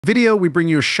Video, we bring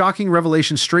you a shocking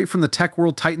revelation straight from the tech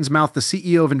world titan's mouth. The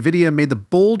CEO of NVIDIA made the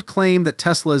bold claim that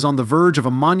Tesla is on the verge of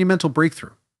a monumental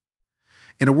breakthrough.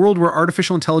 In a world where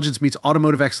artificial intelligence meets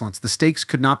automotive excellence, the stakes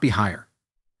could not be higher.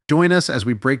 Join us as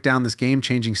we break down this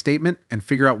game-changing statement and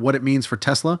figure out what it means for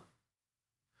Tesla.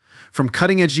 From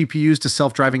cutting-edge GPUs to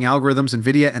self-driving algorithms,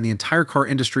 NVIDIA and the entire car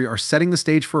industry are setting the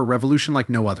stage for a revolution like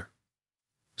no other.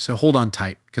 So hold on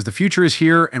tight, because the future is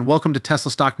here, and welcome to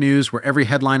Tesla Stock News, where every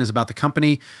headline is about the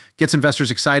company, gets investors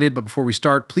excited. But before we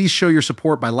start, please show your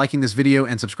support by liking this video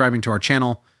and subscribing to our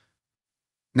channel.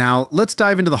 Now, let's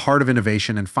dive into the heart of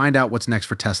innovation and find out what's next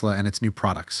for Tesla and its new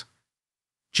products.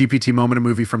 GPT Moment, a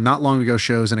movie from not long ago,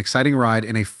 shows an exciting ride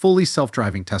in a fully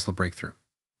self-driving Tesla breakthrough.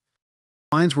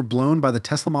 Minds were blown by the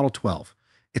Tesla Model 12.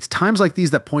 It's times like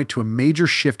these that point to a major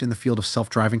shift in the field of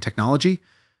self-driving technology.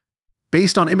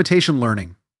 Based on imitation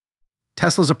learning,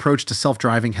 Tesla's approach to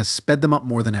self-driving has sped them up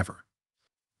more than ever.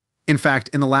 In fact,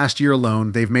 in the last year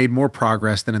alone, they've made more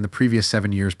progress than in the previous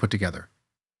 7 years put together.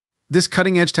 This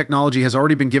cutting-edge technology has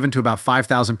already been given to about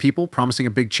 5,000 people, promising a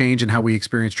big change in how we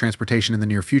experience transportation in the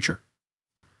near future.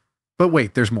 But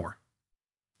wait, there's more.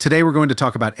 Today we're going to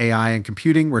talk about AI and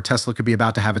computing, where Tesla could be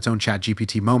about to have its own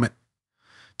ChatGPT moment.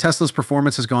 Tesla's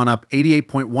performance has gone up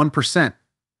 88.1%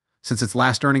 since its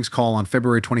last earnings call on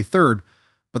February 23rd,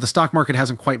 but the stock market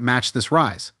hasn't quite matched this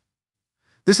rise.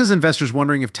 This has investors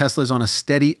wondering if Tesla is on a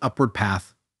steady upward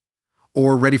path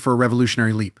or ready for a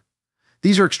revolutionary leap.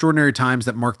 These are extraordinary times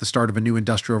that mark the start of a new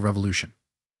industrial revolution.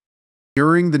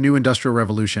 During the new industrial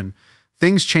revolution,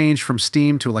 things changed from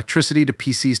steam to electricity to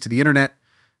PCs to the internet.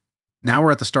 Now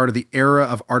we're at the start of the era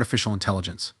of artificial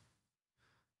intelligence.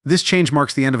 This change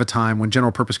marks the end of a time when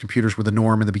general-purpose computers were the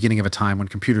norm and the beginning of a time when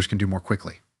computers can do more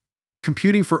quickly.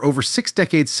 Computing for over 6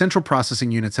 decades, central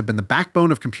processing units have been the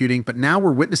backbone of computing, but now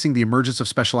we're witnessing the emergence of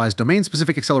specialized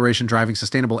domain-specific acceleration driving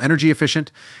sustainable,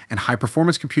 energy-efficient, and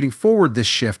high-performance computing forward. This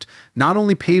shift not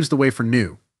only paves the way for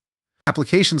new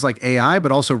applications like AI,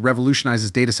 but also revolutionizes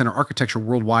data center architecture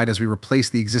worldwide. As we replace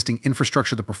the existing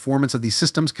infrastructure, the performance of these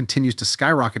systems continues to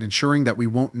skyrocket, ensuring that we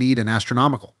won't need an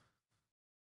astronomical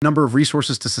number of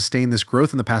resources to sustain this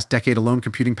growth. In the past decade alone,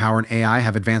 computing power and AI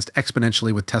have advanced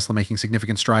exponentially, with Tesla making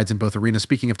significant strides in both arenas.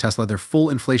 Speaking of Tesla, their full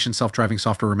inflation self-driving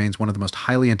software remains one of the most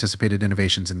highly anticipated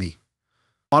innovations in the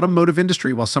automotive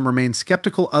industry. While some remain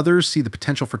skeptical, others see the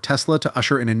potential for Tesla to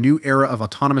usher in a new era of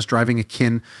autonomous driving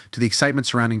akin to the excitement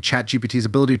surrounding ChatGPT's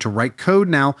ability to write code.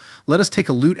 Now, let us take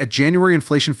a look at January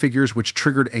inflation figures, which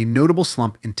triggered a notable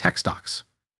slump in tech stocks.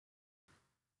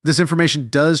 This information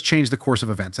does change the course of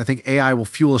events. I think AI will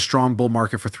fuel a strong bull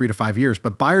market for 3 to 5 years,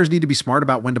 but buyers need to be smart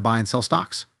about when to buy and sell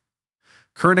stocks.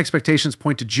 Current expectations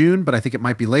point to June, but I think it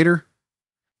might be later.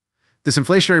 This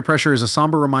inflationary pressure is a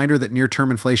somber reminder that near-term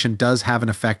inflation does have an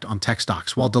effect on tech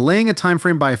stocks. While delaying a time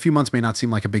frame by a few months may not seem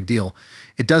like a big deal,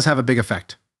 it does have a big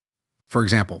effect. For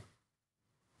example,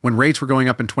 when rates were going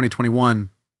up in 2021,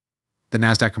 the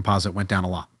NASDAQ composite went down a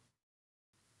lot.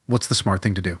 What's the smart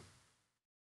thing to do?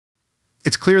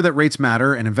 It's clear that rates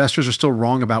matter, and investors are still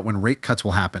wrong about when rate cuts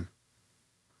will happen.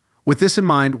 With this in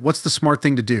mind, what's the smart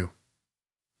thing to do?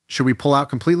 Should we pull out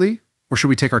completely, or should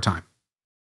we take our time?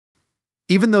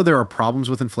 Even though there are problems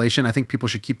with inflation, I think people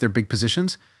should keep their big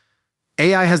positions.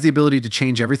 AI has the ability to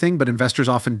change everything, but investors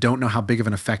often don't know how big of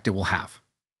an effect it will have.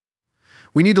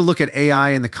 We need to look at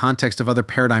AI in the context of other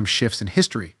paradigm shifts in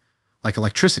history, like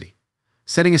electricity,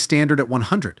 setting a standard at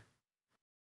 100.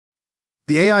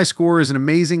 The AI score is an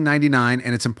amazing 99,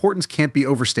 and its importance can't be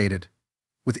overstated.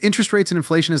 With interest rates and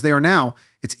inflation as they are now,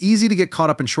 it's easy to get caught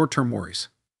up in short-term worries.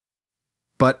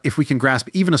 But if we can grasp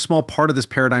even a small part of this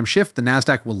paradigm shift, the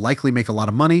NASDAQ will likely make a lot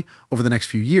of money over the next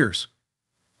few years.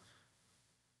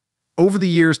 Over the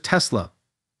years, Tesla,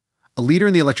 a leader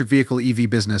in the electric vehicle EV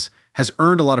business, has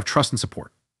earned a lot of trust and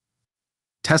support.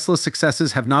 Tesla's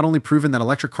successes have not only proven that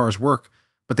electric cars work,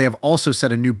 but they have also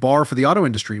set a new bar for the auto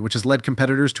industry, which has led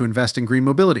competitors to invest in green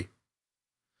mobility.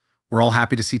 We're all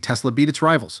happy to see Tesla beat its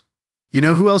rivals. You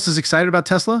know who else is excited about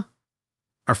Tesla?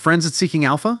 Our friends at Seeking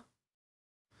Alpha?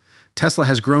 Tesla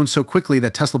has grown so quickly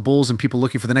that Tesla bulls and people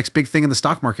looking for the next big thing in the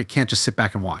stock market can't just sit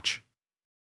back and watch.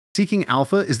 Seeking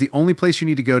Alpha is the only place you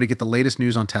need to go to get the latest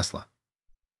news on Tesla.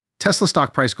 Tesla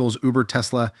stock price goals, Uber,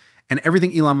 Tesla, and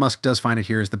everything Elon Musk does. Find it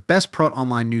here. Is the best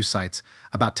online news sites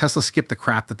about Tesla. Skip the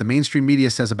crap that the mainstream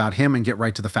media says about him and get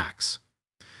right to the facts.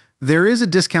 There is a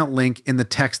discount link in the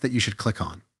text that you should click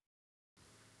on.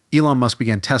 Elon Musk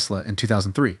began Tesla in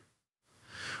 2003.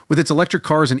 With its electric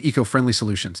cars and eco-friendly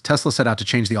solutions, Tesla set out to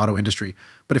change the auto industry,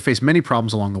 but it faced many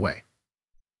problems along the way.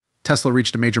 Tesla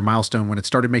reached a major milestone when it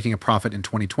started making a profit in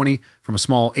 2020 from a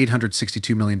small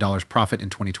 $862 million profit in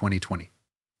 2020.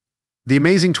 The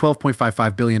amazing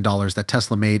 $12.55 billion that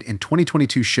Tesla made in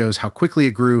 2022 shows how quickly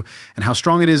it grew and how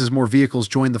strong it is as more vehicles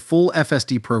join the full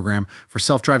FSD program for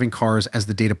self-driving cars. As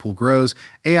the data pool grows,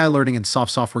 AI learning and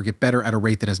software get better at a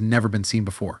rate that has never been seen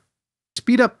before.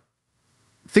 Speed up.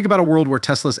 Think about a world where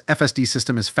Tesla's FSD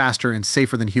system is faster and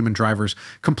safer than human drivers,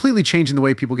 completely changing the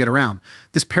way people get around.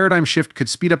 This paradigm shift could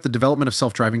speed up the development of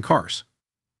self-driving cars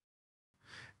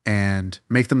and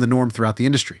make them the norm throughout the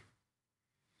industry.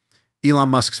 Elon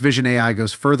Musk's vision AI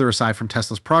goes further. Aside from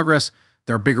Tesla's progress,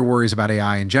 there are bigger worries about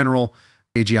AI in general,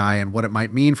 AGI, and what it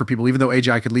might mean for people. Even though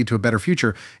AGI could lead to a better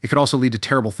future, it could also lead to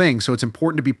terrible things, so it's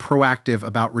important to be proactive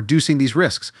about reducing these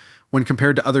risks. When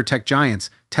compared to other tech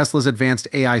giants, Tesla's advanced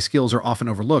AI skills are often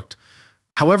overlooked.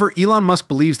 However, Elon Musk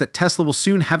believes that Tesla will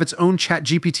soon have its own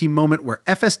ChatGPT moment where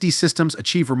FSD systems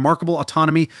achieve remarkable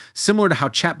autonomy, similar to how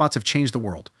chatbots have changed the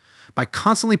world. By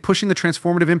constantly pushing the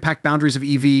transformative impact boundaries of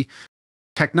EV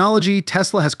technology,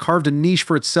 Tesla has carved a niche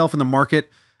for itself in the market,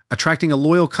 attracting a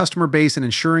loyal customer base and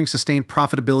ensuring sustained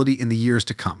profitability in the years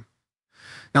to come.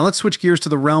 Now let's switch gears to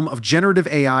the realm of generative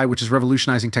AI, which is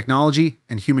revolutionizing technology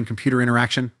and human-computer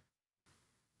interaction.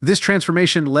 This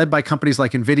transformation, led by companies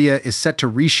like NVIDIA, is set to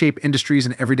reshape industries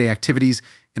and everyday activities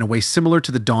in a way similar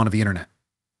to the dawn of the internet.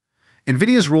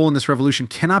 NVIDIA's role in this revolution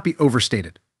cannot be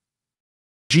overstated.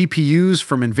 GPUs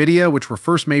from NVIDIA, which were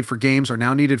first made for games, are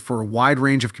now needed for a wide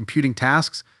range of computing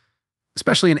tasks,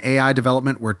 especially in AI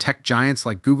development where tech giants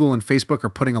like Google and Facebook are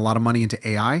putting a lot of money into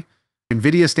AI.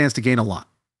 NVIDIA stands to gain a lot,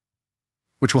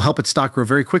 which will help its stock grow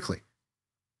very quickly.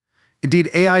 Indeed,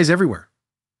 AI is everywhere,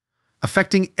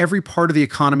 affecting every part of the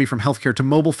economy from healthcare to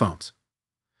mobile phones.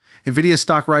 NVIDIA's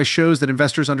stock rise shows that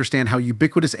investors understand how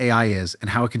ubiquitous AI is and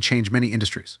how it can change many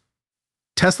industries.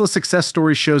 Tesla's success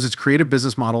story shows its creative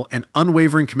business model and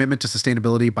unwavering commitment to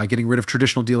sustainability by getting rid of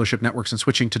traditional dealership networks and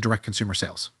switching to direct consumer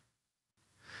sales.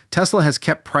 Tesla has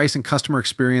kept price and customer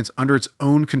experience under its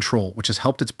own control, which has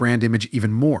helped its brand image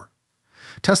even more.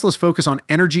 Tesla's focus on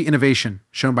energy innovation,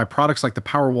 shown by products like the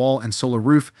Powerwall and Solar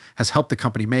Roof, has helped the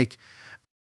company make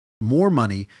more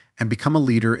money and become a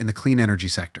leader in the clean energy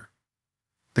sector.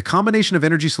 The combination of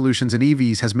energy solutions and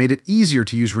EVs has made it easier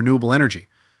to use renewable energy,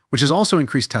 which has also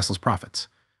increased Tesla's profits.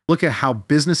 Look at how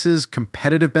businesses'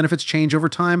 competitive benefits change over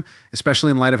time,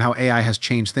 especially in light of how AI has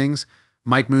changed things.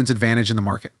 Mike Moon's advantage in the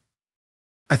market.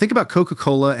 I think about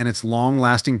Coca-Cola and its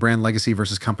long-lasting brand legacy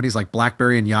versus companies like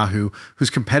BlackBerry and Yahoo, whose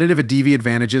competitive EV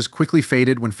advantages quickly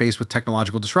faded when faced with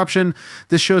technological disruption.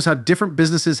 This shows how different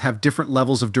businesses have different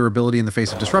levels of durability in the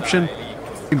face of disruption.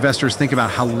 Investors think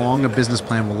about how long a business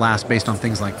plan will last based on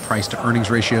things like price-to-earnings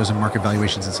ratios and market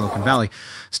valuations in Silicon Valley.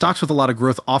 Stocks with a lot of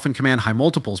growth often command high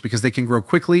multiples because they can grow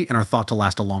quickly and are thought to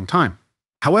last a long time.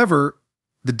 However,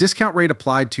 the discount rate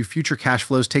applied to future cash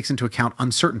flows takes into account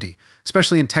uncertainty,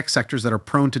 especially in tech sectors that are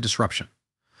prone to disruption.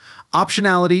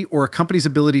 Optionality, or a company's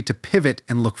ability to pivot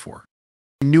and look for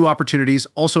new opportunities,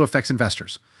 also affects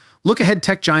investors. Look-ahead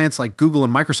tech giants like Google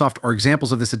and Microsoft are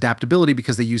examples of this adaptability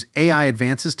because they use AI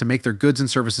advances to make their goods and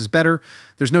services better.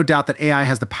 There's no doubt that AI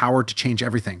has the power to change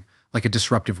everything, like a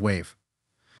disruptive wave.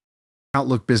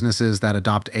 Outlook businesses that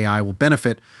adopt AI will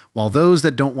benefit, while those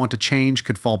that don't want to change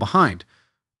could fall behind.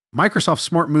 Microsoft's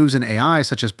smart moves in AI,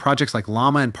 such as projects like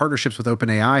Llama and partnerships with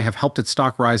OpenAI, have helped its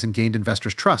stock rise and gained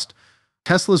investors' trust.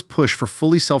 Tesla's push for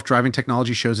fully self-driving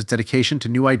technology shows its dedication to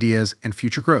new ideas and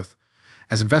future growth.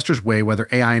 As investors weigh whether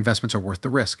AI investments are worth the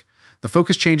risk, the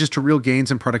focus changes to real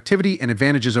gains in productivity and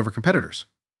advantages over competitors.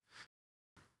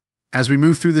 As we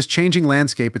move through this changing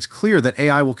landscape, it's clear that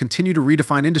AI will continue to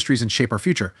redefine industries and shape our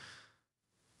future.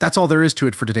 That's all there is to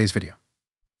it for today's video.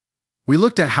 We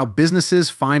looked at how businesses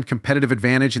find competitive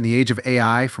advantage in the age of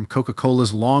AI, from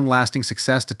Coca-Cola's long-lasting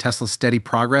success to Tesla's steady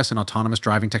progress in autonomous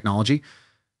driving technology.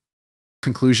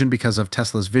 Conclusion: because of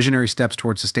Tesla's visionary steps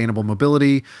towards sustainable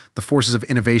mobility, the forces of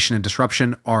innovation and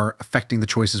disruption are affecting the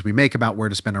choices we make about where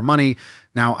to spend our money.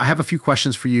 Now, I have a few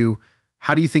questions for you.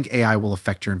 How do you think AI will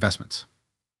affect your investments?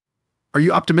 Are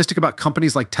you optimistic about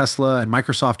companies like Tesla and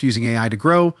Microsoft using AI to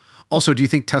grow? Also, do you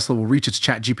think Tesla will reach its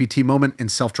ChatGPT moment in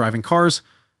self-driving cars?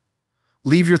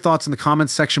 Leave your thoughts in the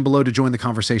comments section below to join the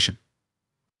conversation.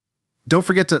 Don't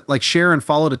forget to share, and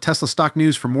follow to Tesla Stock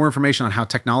News for more information on how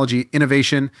technology,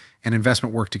 innovation, and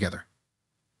investment work together.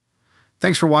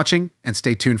 Thanks for watching, and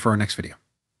stay tuned for our next video.